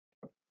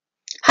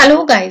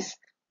Hello guys,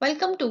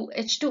 welcome to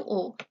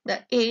H2O,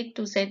 the A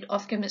to Z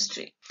of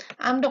chemistry.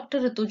 I'm Dr.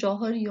 Ritu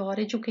Johar, your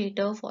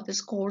educator for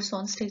this course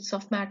on states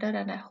of matter,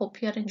 and I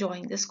hope you are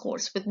enjoying this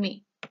course with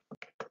me.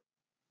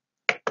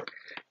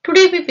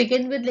 Today we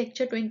begin with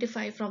lecture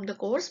 25 from the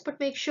course, but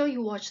make sure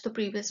you watch the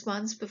previous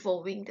ones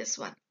before viewing this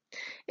one.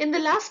 In the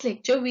last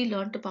lecture, we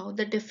learnt about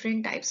the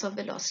different types of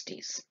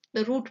velocities.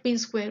 The root mean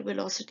square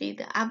velocity,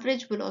 the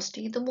average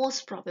velocity, the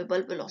most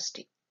probable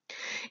velocity.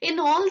 In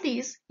all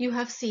these, you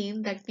have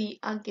seen that we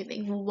are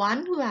giving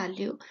one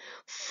value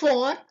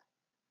for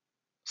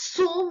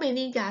so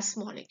many gas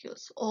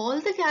molecules.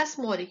 All the gas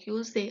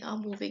molecules, they are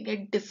moving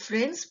at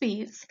different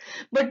speeds,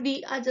 but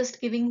we are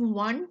just giving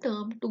one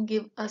term to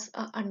give us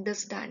an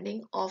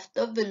understanding of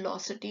the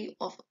velocity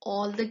of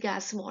all the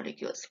gas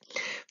molecules.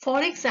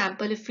 For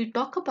example, if we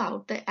talk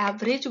about the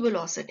average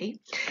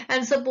velocity,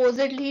 and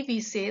supposedly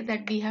we say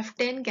that we have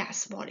 10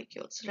 gas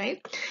molecules,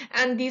 right?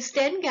 And these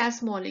 10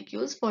 gas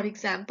molecules, for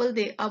example,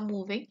 they are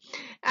moving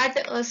at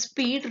a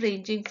speed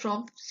ranging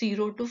from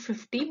 0 to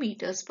 50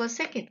 meters per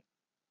second.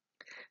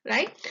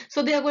 Right?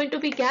 So they are going to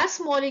be gas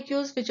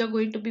molecules which are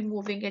going to be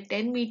moving at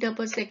 10 meter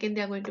per second.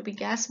 They are going to be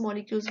gas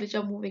molecules which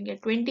are moving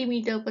at 20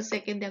 meter per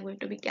second. They are going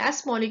to be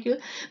gas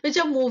molecules which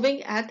are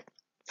moving at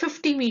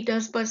 50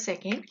 meters per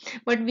second.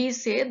 But we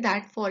say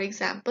that, for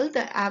example,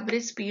 the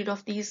average speed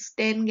of these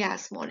 10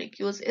 gas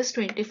molecules is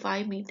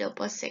 25 meter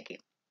per second.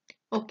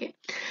 Okay,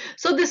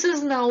 so this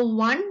is now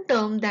one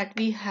term that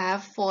we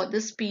have for the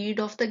speed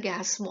of the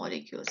gas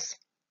molecules,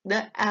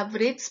 the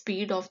average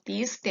speed of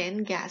these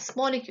 10 gas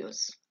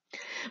molecules.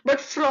 But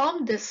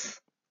from this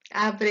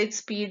average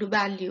speed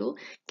value,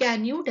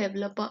 can you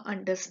develop an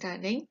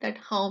understanding that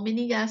how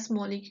many gas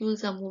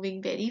molecules are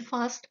moving very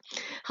fast,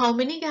 how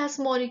many gas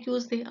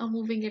molecules they are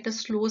moving at a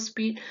slow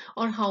speed,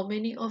 or how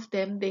many of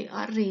them they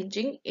are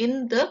ranging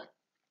in the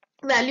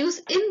values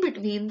in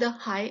between the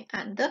high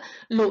and the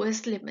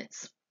lowest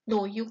limits?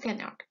 No, you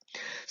cannot.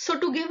 So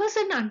to give us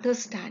an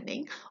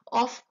understanding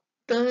of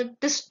the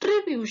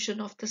distribution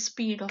of the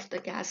speed of the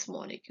gas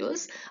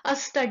molecules, a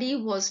study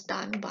was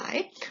done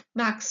by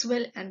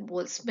Maxwell and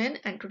Boltzmann,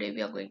 and today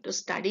we are going to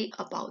study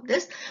about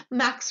this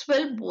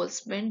Maxwell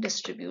Boltzmann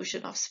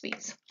distribution of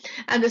speeds.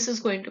 And this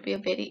is going to be a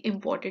very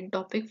important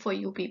topic for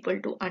you people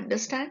to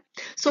understand.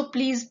 So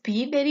please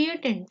be very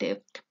attentive.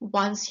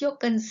 Once your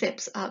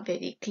concepts are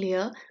very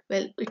clear,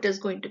 well, it is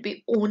going to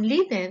be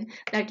only then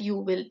that you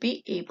will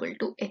be able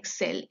to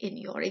excel in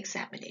your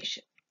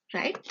examination,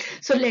 right?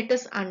 So let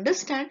us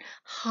understand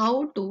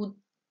how do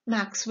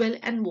Maxwell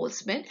and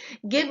Boltzmann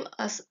give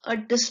us a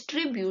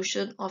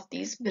distribution of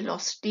these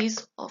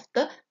velocities of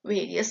the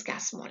various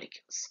gas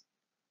molecules.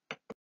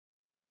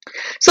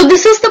 So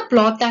this is the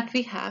plot that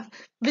we have,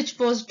 which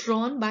was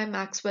drawn by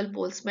Maxwell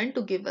Boltzmann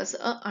to give us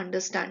an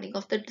understanding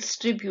of the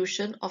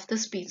distribution of the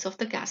speeds of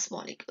the gas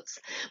molecules.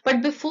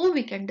 But before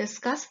we can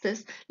discuss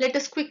this, let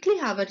us quickly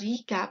have a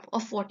recap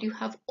of what you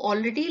have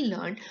already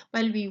learned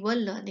while we were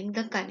learning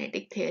the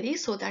kinetic theory,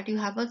 so that you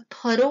have a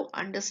thorough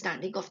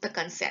understanding of the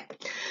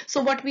concept.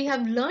 So what we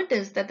have learned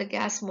is that the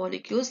gas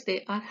molecules,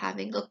 they are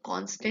having a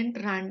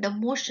constant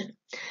random motion.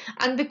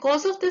 And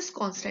because of this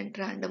constant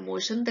random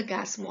motion, the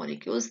gas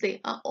molecules, they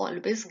are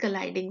always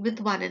colliding with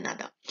one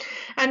another.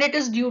 And it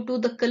is due to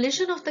the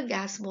collision of the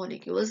gas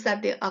molecules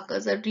that there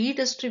occurs a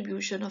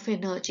redistribution of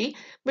energy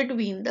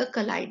between the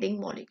colliding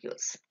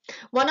molecules.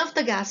 One of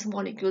the gas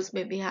molecules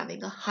may be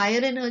having a higher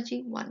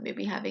energy, one may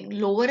be having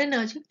lower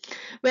energy.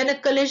 When a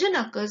collision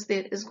occurs,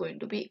 there is going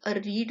to be a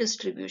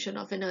redistribution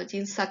of energy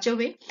in such a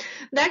way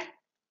that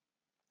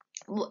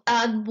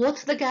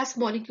both the gas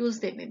molecules,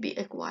 they may be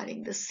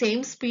acquiring the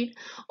same speed,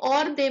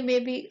 or they may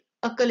be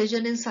a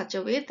collision in such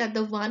a way that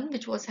the one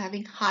which was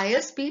having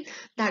higher speed,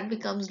 that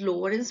becomes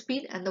lower in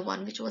speed, and the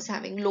one which was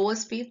having lower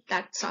speed,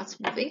 that starts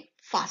moving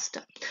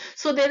faster.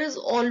 So there is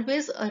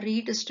always a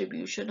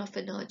redistribution of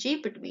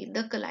energy between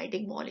the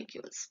colliding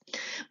molecules.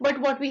 But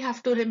what we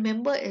have to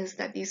remember is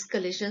that these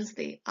collisions,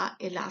 they are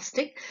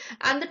elastic,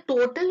 and the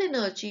total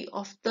energy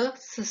of the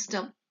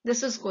system,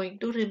 this is going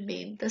to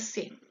remain the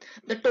same.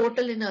 The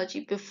total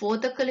energy before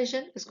the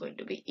collision is going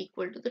to be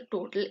equal to the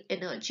total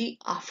energy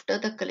after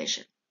the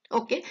collision.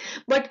 Okay,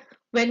 but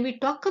when we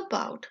talk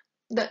about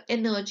the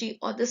energy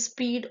or the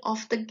speed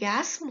of the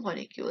gas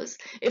molecules,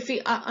 if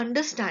we are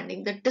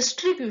understanding the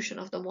distribution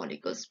of the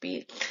molecule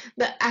speed,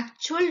 the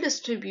actual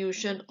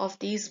distribution of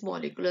these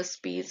molecular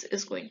speeds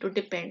is going to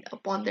depend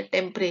upon the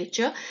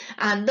temperature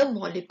and the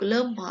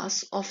molecular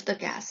mass of the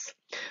gas.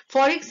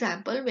 For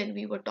example, when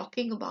we were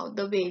talking about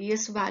the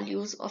various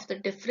values of the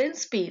different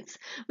speeds,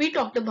 we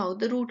talked about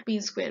the root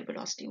mean square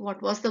velocity. What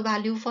was the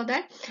value for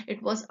that?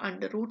 It was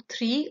under root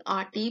 3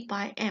 RT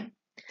by M.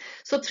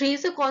 So 3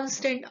 is a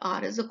constant,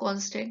 R is a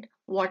constant.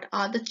 What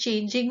are the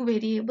changing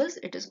variables?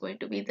 It is going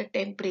to be the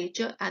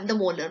temperature and the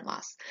molar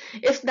mass.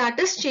 If that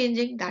is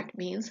changing, that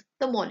means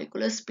the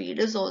molecular speed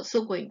is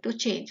also going to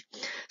change.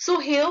 So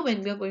here,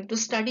 when we are going to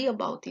study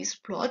about these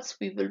plots,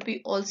 we will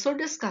be also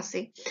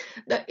discussing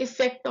the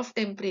effect of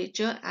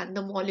temperature and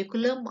the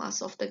molecular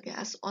mass of the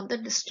gas on the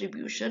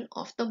distribution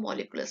of the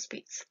molecular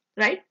speeds,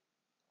 right?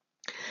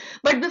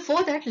 But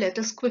before that, let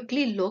us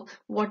quickly look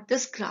what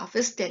this graph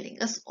is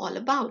telling us all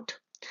about.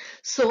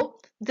 So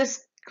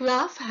this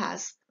graph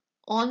has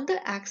on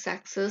the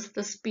x-axis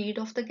the speed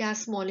of the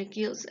gas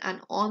molecules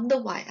and on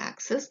the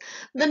y-axis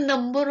the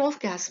number of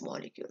gas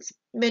molecules.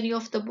 Many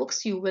of the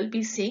books you will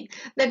be seeing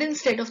that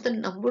instead of the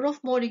number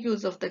of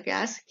molecules of the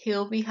gas,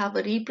 here we have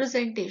a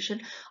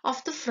representation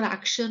of the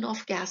fraction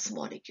of gas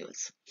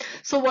molecules.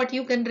 So what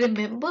you can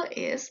remember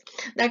is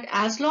that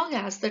as long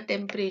as the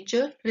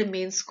temperature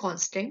remains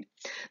constant,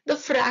 the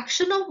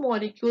fraction of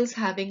molecules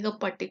having a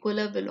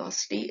particular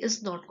velocity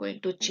is not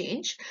going to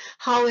change.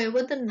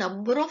 However, the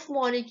number of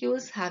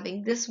molecules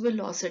having this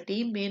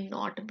velocity may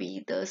not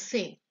be the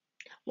same.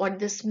 What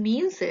this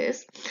means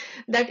is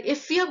that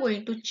if we are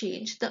going to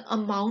change the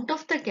amount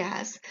of the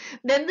gas,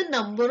 then the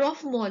number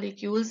of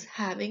molecules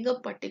having a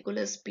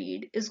particular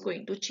speed is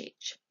going to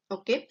change.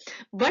 Okay,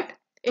 but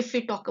if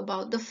we talk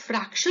about the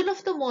fraction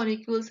of the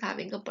molecules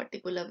having a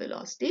particular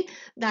velocity,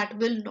 that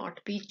will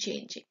not be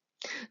changing.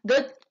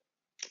 The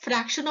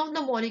fraction of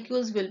the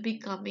molecules will be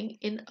coming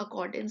in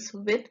accordance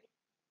with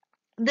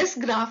this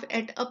graph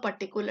at a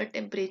particular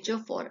temperature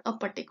for a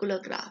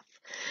particular graph.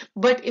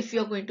 But if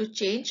you're going to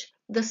change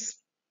the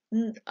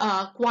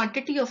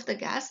quantity of the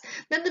gas,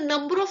 then the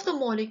number of the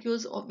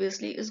molecules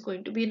obviously is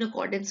going to be in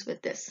accordance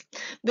with this,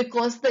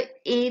 because the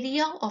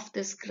area of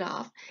this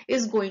graph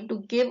is going to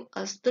give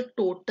us the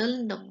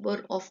total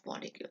number of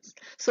molecules.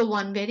 So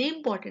one very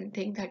important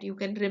thing that you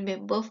can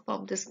remember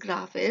from this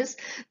graph is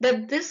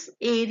that this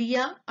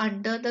area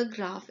under the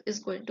graph is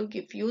going to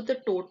give you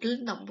the total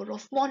number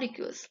of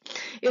molecules.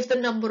 If the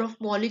number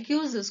of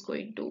molecules is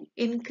going to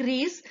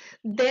increase,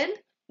 then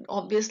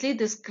obviously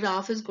this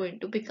graph is going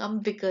to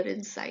become bigger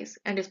in size,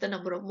 and if the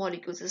number of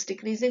molecules is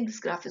decreasing, this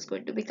graph is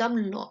going to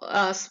become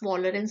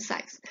smaller in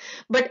size.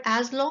 But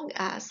as long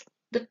as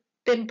the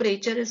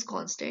temperature is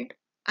constant,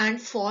 and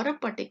for a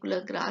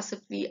particular gas, if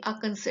we are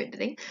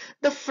considering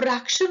the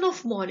fraction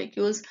of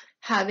molecules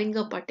having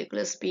a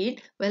particular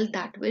speed, well,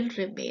 that will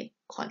remain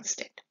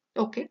constant.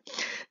 Okay,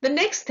 the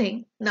next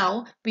thing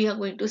now we are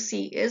going to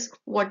see is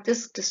what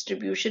this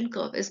distribution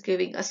curve is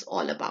giving us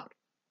all about.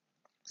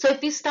 So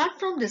if we start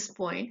from this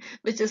point,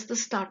 which is the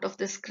start of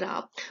this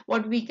graph,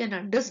 what we can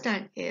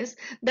understand is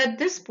that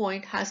this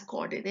point has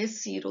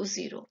coordinates 0,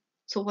 0.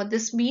 So what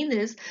this means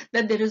is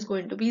that there is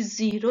going to be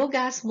 0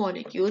 gas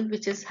molecule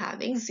which is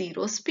having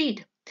 0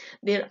 speed.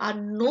 There are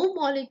no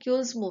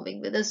molecules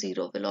moving with a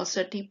 0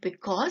 velocity,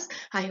 because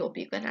I hope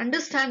you can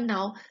understand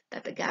now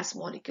that the gas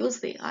molecules,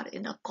 they are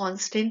in a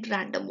constant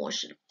random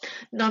motion.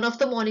 None of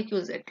the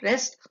molecules at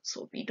rest,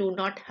 so we do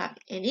not have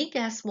any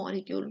gas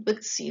molecule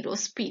with 0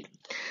 speed.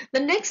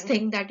 The next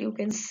thing that you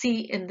can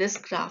see in this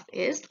graph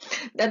is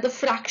that the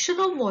fraction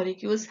of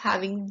molecules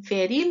having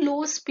very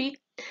low speed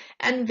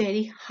and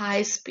very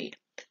high speed,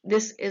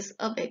 this is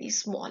a very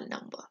small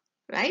number,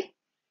 right?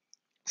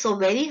 So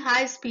very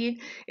high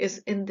speed is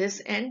in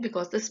this end,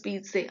 because the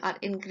speeds, they are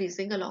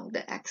increasing along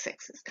the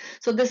x-axis.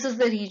 So this is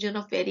the region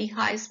of very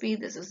high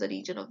speed, this is the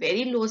region of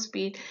very low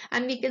speed,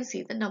 and we can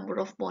see the number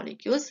of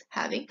molecules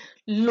having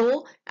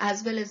low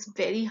as well as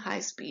very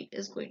high speed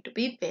is going to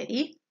be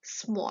very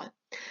small.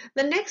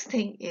 The next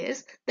thing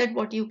is that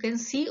what you can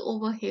see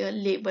over here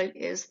labeled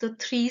is the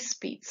 3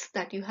 speeds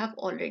that you have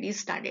already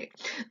studied: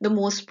 the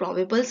most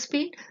probable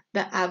speed,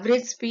 the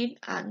average speed,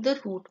 and the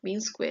root mean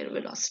square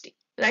velocity,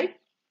 right?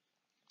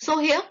 So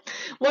here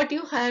what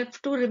you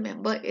have to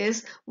remember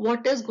is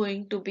what is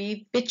going to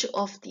be which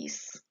of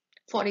these.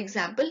 For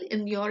example,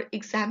 in your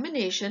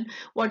examination,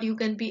 what you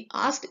can be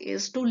asked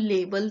is to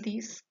label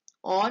these,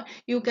 or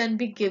you can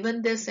be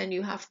given this and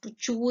you have to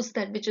choose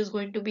that which is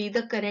going to be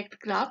the correct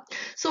graph.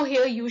 So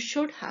here you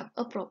should have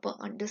a proper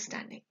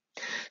understanding.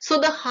 So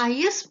the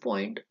highest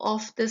point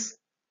of this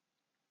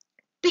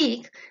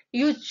peak,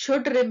 you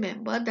should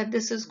remember that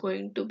this is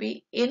going to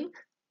be in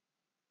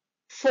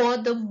for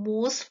the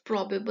most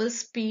probable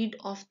speed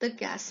of the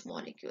gas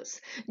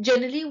molecules.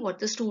 Generally, what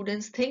the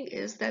students think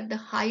is that the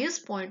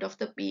highest point of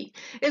the peak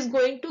is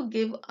going to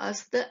give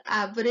us the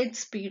average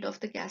speed of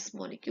the gas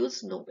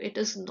molecules. No, it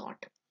is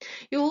not.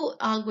 You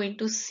are going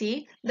to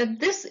see that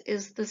this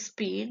is the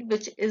speed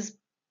which is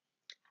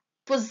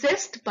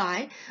possessed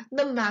by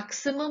the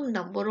maximum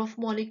number of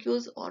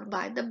molecules, or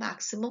by the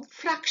maximum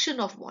fraction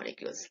of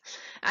molecules.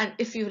 And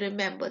if you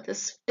remember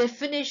this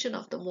definition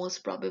of the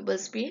most probable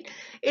speed,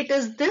 it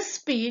is this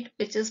speed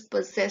which is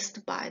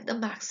possessed by the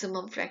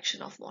maximum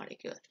fraction of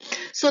molecules.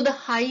 So the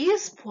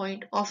highest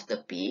point of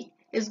the peak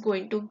is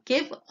going to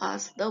give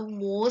us the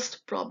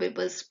most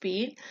probable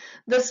speed,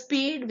 the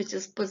speed which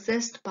is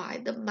possessed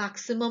by the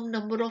maximum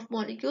number of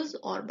molecules,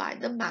 or by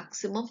the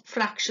maximum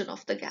fraction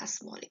of the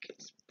gas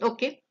molecules.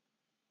 Okay.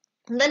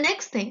 The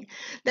next thing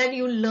that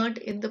you learned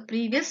in the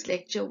previous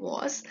lecture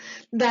was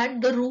that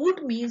the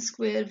root mean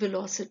square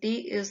velocity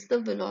is the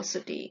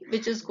velocity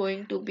which is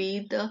going to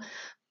be the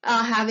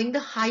having the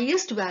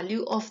highest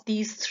value of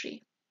these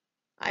three.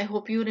 I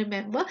hope you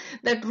remember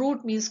that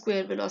root mean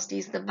square velocity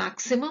is the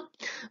maximum,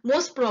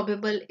 most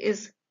probable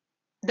is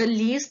the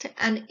least,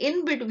 and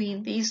in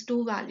between these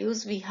two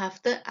values we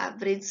have the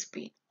average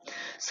speed.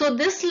 So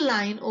this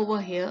line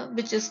over here,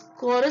 which is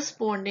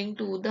corresponding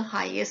to the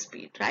highest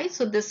speed, right?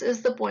 So this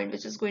is the point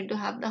which is going to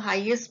have the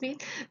highest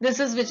speed. This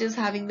is which is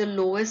having the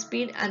lowest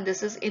speed, and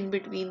this is in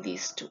between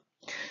these two.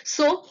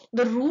 So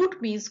the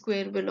root mean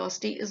square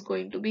velocity is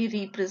going to be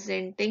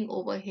representing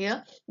over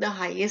here the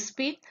highest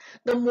speed.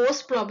 The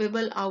most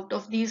probable out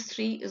of these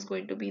three is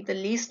going to be the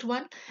least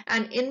one,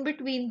 and in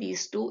between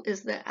these two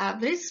is the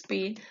average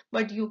speed.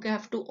 But you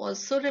have to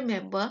also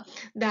remember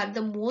that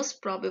the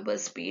most probable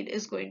speed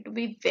is going to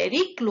be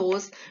very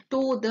close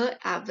to the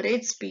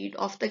average speed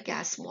of the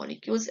gas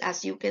molecules.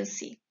 As you can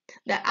see,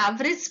 the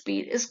average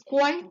speed is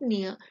quite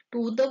near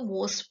to the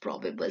most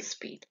probable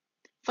speed.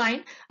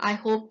 Fine. I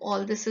hope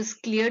all this is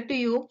clear to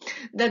you,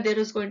 that there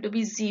is going to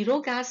be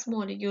zero gas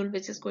molecule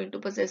which is going to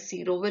possess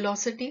zero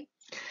velocity.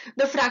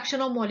 The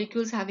fraction of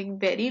molecules having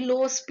very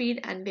low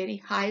speed and very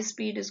high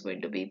speed is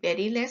going to be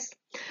very less.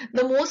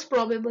 The most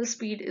probable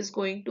speed is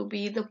going to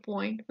be the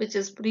point which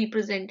is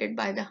represented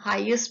by the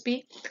highest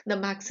speed. The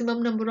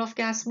maximum number of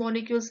gas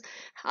molecules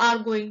are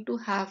going to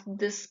have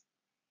this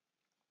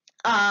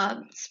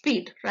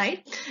speed,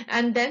 right?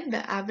 And then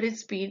the average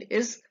speed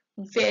is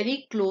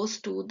very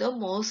close to the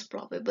most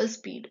probable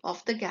speed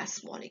of the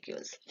gas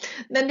molecules.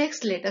 The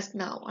next, let us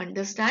now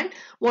understand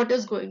what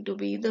is going to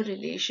be the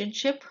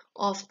relationship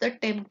of the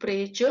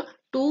temperature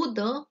to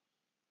the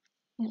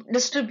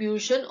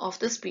distribution of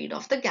the speed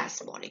of the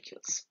gas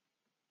molecules.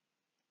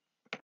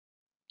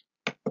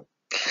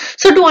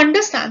 So to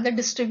understand the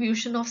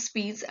distribution of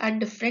speeds at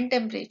different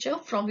temperature,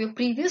 from your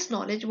previous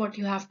knowledge, what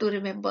you have to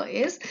remember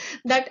is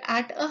that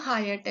at a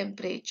higher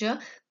temperature,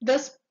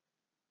 the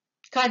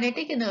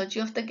kinetic energy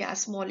of the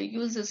gas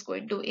molecules is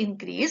going to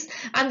increase,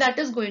 and that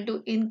is going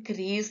to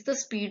increase the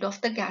speed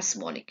of the gas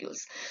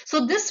molecules.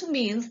 So this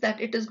means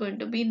that it is going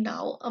to be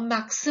now a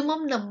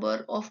maximum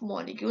number of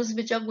molecules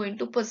which are going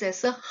to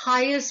possess a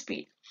higher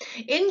speed.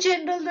 In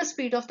general, the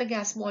speed of the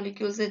gas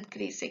molecules is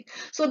increasing.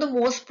 So the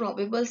most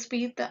probable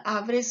speed, the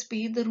average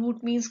speed, the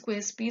root mean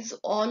square speeds,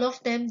 all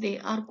of them, they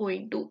are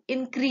going to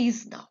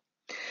increase now.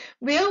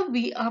 Where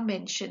we are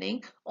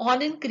mentioning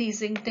on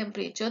increasing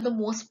temperature, the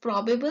most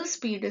probable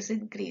speed is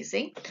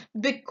increasing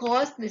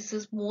because this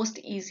is most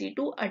easy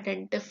to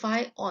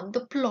identify on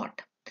the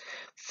plot.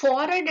 For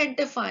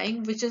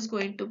identifying which is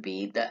going to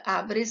be the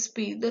average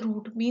speed, the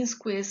root mean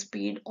square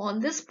speed on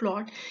this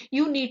plot,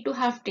 you need to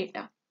have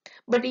data.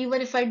 But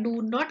even if I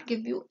do not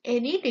give you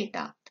any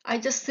data, I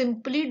just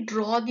simply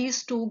draw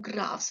these two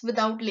graphs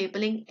without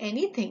labeling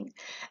anything,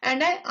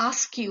 and I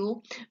ask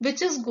you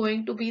which is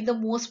going to be the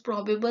most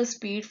probable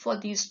speed for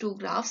these two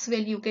graphs. Well,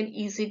 you can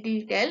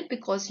easily tell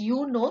because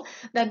you know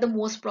that the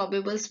most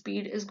probable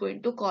speed is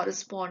going to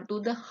correspond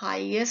to the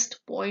highest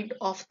point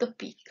of the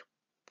peak.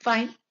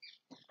 Fine.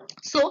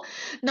 So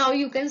now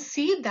you can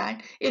see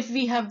that if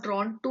we have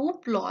drawn two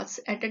plots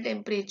at a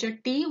temperature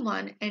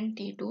T1 and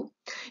T2,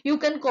 you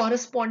can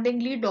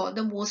correspondingly draw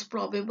the most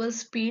probable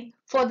speed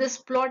for this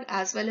plot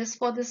as well as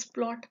for this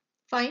plot.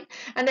 Fine.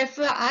 And if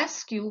I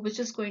ask you which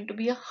is going to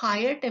be a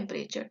higher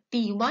temperature,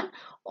 T1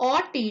 or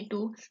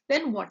T2,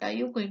 then what are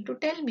you going to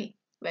tell me?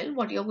 Well,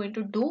 what you're going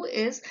to do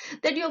is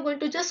that you're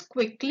going to just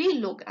quickly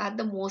look at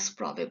the most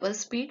probable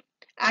speed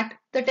at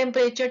the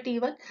temperature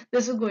T1.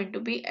 This is going to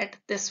be at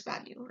this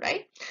value,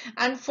 right?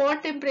 And for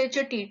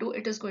temperature T2,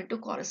 it is going to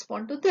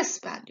correspond to this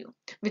value,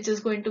 which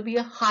is going to be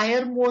a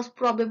higher most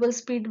probable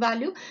speed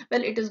value.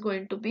 Well, it is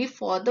going to be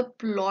for the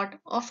plot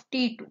of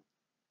T2.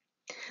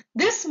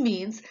 This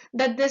means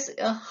that this is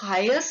a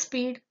higher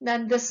speed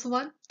than this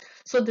one.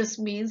 So this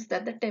means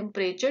that the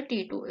temperature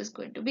T2 is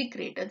going to be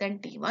greater than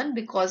T1,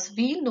 because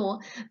we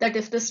know that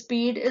if the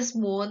speed is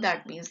more,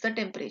 that means the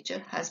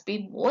temperature has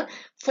been more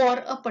for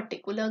a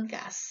particular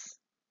gas.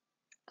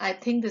 I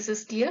think this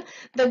is clear.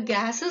 The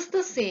gas is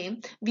the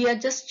same. We have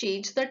just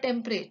changed the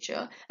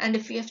temperature, and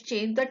if we have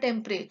changed the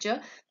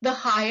temperature, the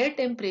higher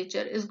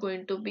temperature is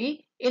going to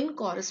be in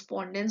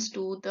correspondence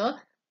to the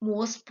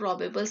most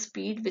probable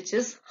speed, which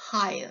is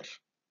higher.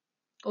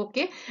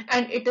 Okay,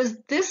 and it is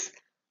this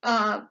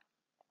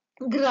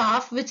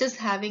graph which is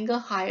having a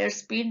higher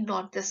speed,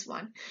 not this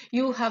one.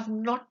 You have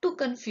not to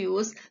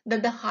confuse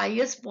that the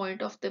highest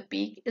point of the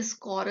peak is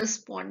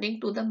corresponding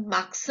to the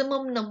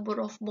maximum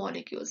number of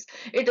molecules.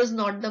 It is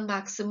not the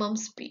maximum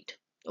speed.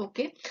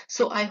 Okay,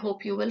 so I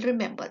hope you will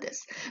remember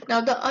this.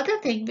 Now the other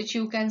thing which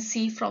you can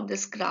see from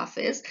this graph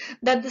is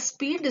that the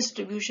speed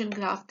distribution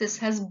graph, this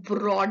has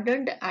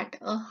broadened at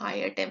a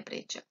higher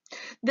temperature.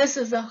 This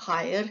is a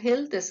higher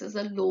hill, this is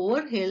a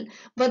lower hill,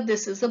 but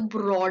this is a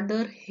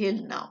broader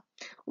hill now.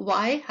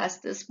 Why has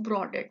this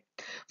broadened?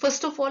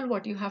 First of all,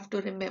 what you have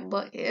to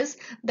remember is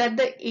that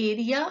the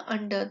area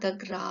under the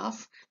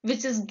graph,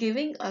 which is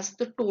giving us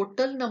the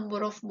total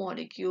number of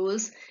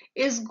molecules,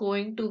 is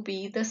going to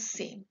be the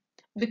same,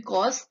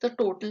 because the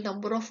total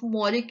number of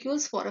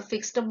molecules for a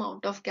fixed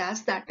amount of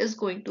gas, that is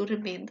going to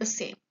remain the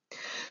same.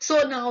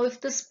 So now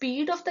if the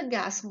speed of the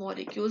gas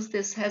molecules,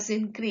 this has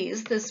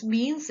increased, this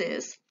means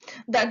is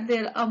that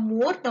there are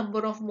more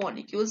number of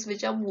molecules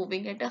which are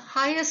moving at a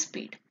higher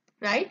speed.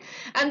 right?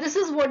 And this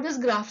is what this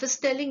graph is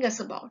telling us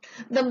about.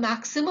 The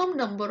maximum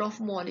number of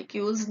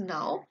molecules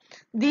now,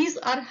 these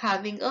are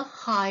having a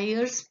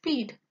higher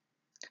speed,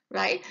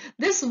 right?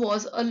 This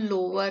was a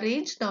lower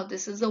range. Now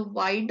this is a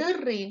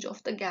wider range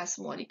of the gas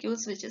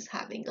molecules which is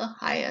having a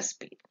higher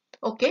speed.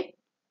 Okay,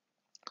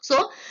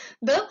 so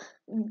the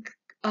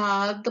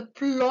the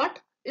plot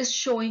is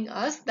showing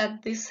us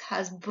that this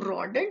has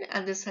broadened,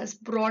 and this has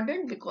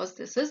broadened because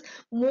this is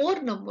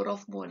more number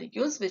of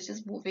molecules which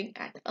is moving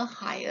at a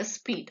higher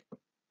speed.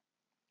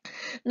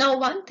 Now,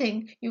 one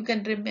thing you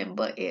can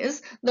remember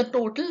is the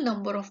total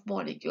number of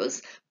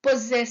molecules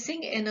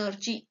possessing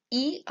energy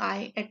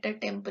EI at a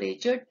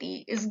temperature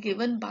T is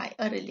given by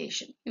a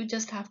relation. You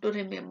just have to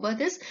remember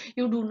this.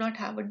 You do not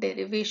have a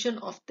derivation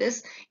of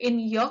this in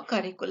your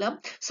curriculum.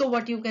 So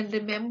what you can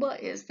remember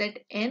is that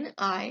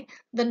Ni,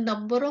 the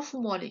number of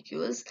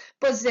molecules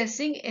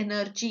possessing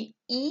energy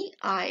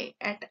EI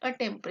at a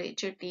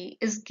temperature T,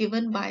 is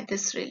given by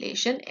this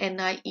relation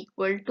Ni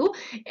equal to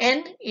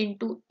N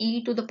into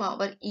e to the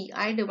power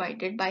EI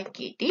divided by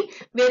kT,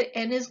 where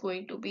N is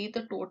going to be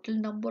the total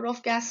number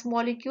of gas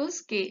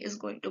molecules, K is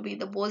going to be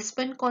the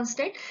Boltzmann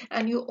constant,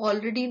 and you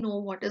already know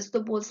what is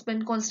the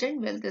Boltzmann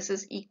constant. Well, this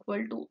is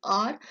equal to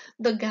R,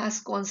 the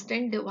gas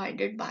constant,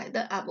 divided by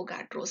the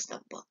Avogadro's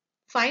number.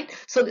 Fine.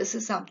 So this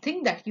is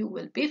something that you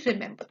will be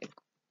remembering.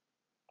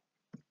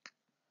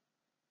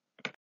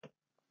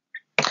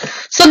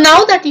 So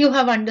now that you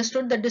have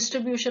understood the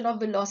distribution of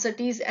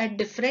velocities at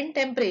different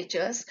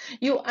temperatures,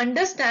 you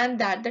understand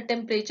that the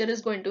temperature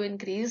is going to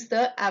increase,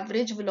 the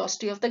average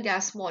velocity of the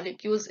gas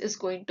molecules is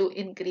going to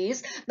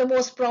increase, the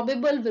most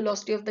probable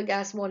velocity of the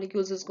gas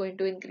molecules is going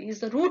to increase,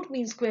 the root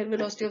mean square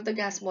velocity of the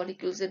gas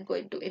molecules is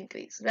going to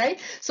increase,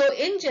 right? So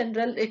in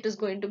general, it is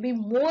going to be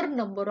more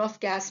number of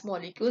gas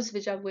molecules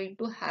which are going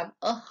to have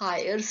a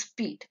higher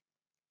speed.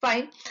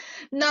 Fine.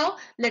 Now,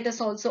 let us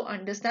also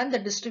understand the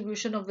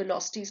distribution of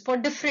velocities for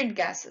different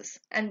gases.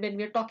 And when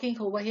we are talking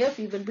over here,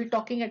 we will be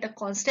talking at a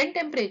constant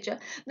temperature.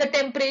 The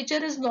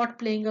temperature is not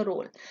playing a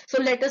role.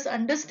 So let us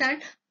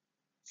understand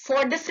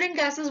for different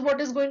gases what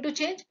is going to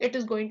change. It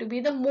is going to be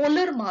the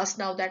molar mass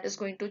now that is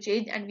going to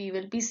change, and we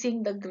will be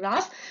seeing the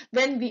graph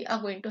when we are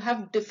going to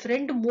have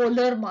different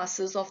molar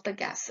masses of the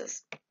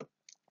gases.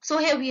 So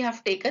here we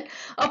have taken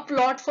a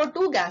plot for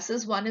two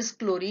gases, one is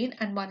chlorine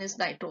and one is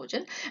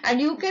nitrogen,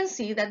 and you can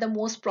see that the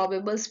most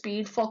probable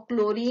speed for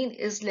chlorine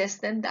is less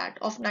than that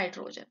of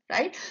nitrogen,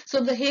 right?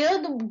 So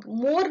here the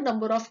more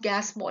number of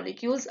gas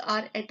molecules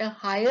are at a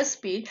higher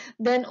speed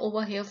than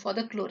over here for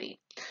the chlorine.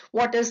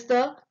 What is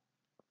the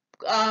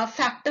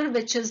factor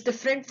which is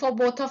different for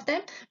both of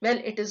them? Well,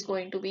 it is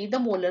going to be the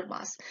molar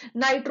mass.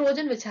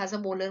 Nitrogen, which has a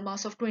molar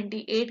mass of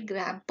 28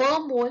 gram per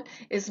mole,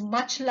 is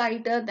much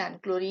lighter than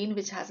chlorine,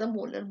 which has a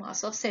molar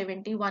mass of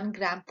 71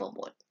 gram per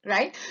mole,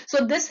 right?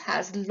 So this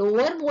has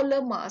lower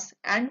molar mass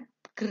and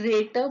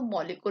greater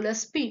molecular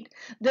speed.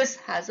 This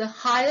has a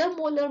higher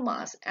molar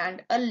mass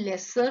and a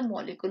lesser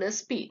molecular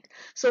speed.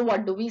 So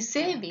what do we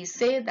say? We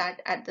say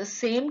that at the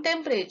same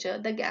temperature,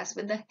 the gas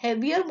with the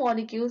heavier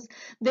molecules,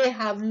 they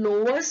have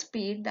lower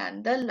speed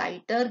than the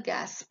lighter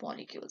gas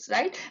molecules,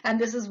 right? And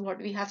this is what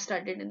we have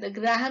studied in the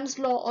Graham's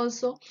law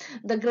also.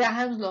 The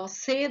Graham's law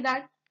say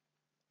that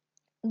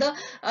the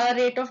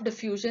rate of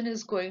diffusion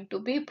is going to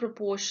be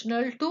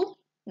proportional to,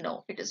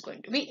 no, it is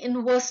going to be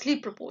inversely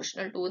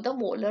proportional to the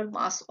molar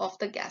mass of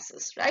the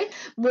gases, right?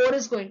 More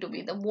is going to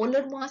be the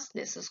molar mass,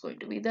 less is going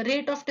to be the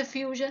rate of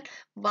diffusion.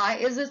 Why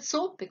is it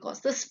so?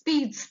 Because the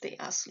speeds, they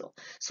are slow.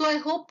 So I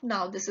hope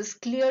now this is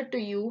clear to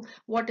you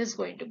what is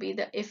going to be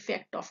the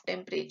effect of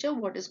temperature,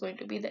 what is going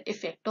to be the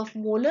effect of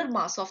molar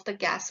mass of the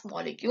gas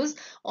molecules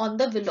on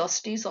the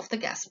velocities of the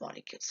gas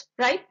molecules,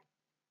 right?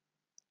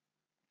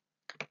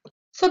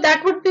 So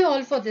that would be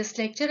all for this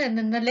lecture, and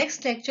in the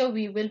next lecture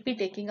we will be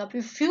taking up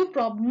a few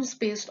problems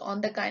based on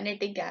the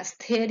kinetic gas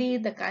theory,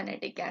 the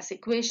kinetic gas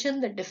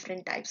equation, the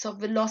different types of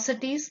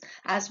velocities,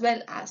 as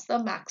well as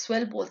the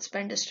Maxwell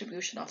Boltzmann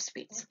distribution of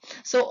speeds.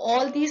 So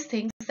all these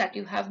things that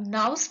you have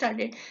now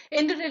studied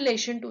in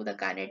relation to the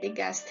kinetic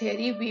gas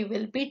theory, we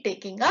will be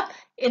taking up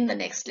in the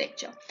next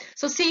lecture.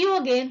 So see you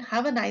again.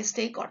 Have a nice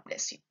day. God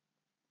bless you.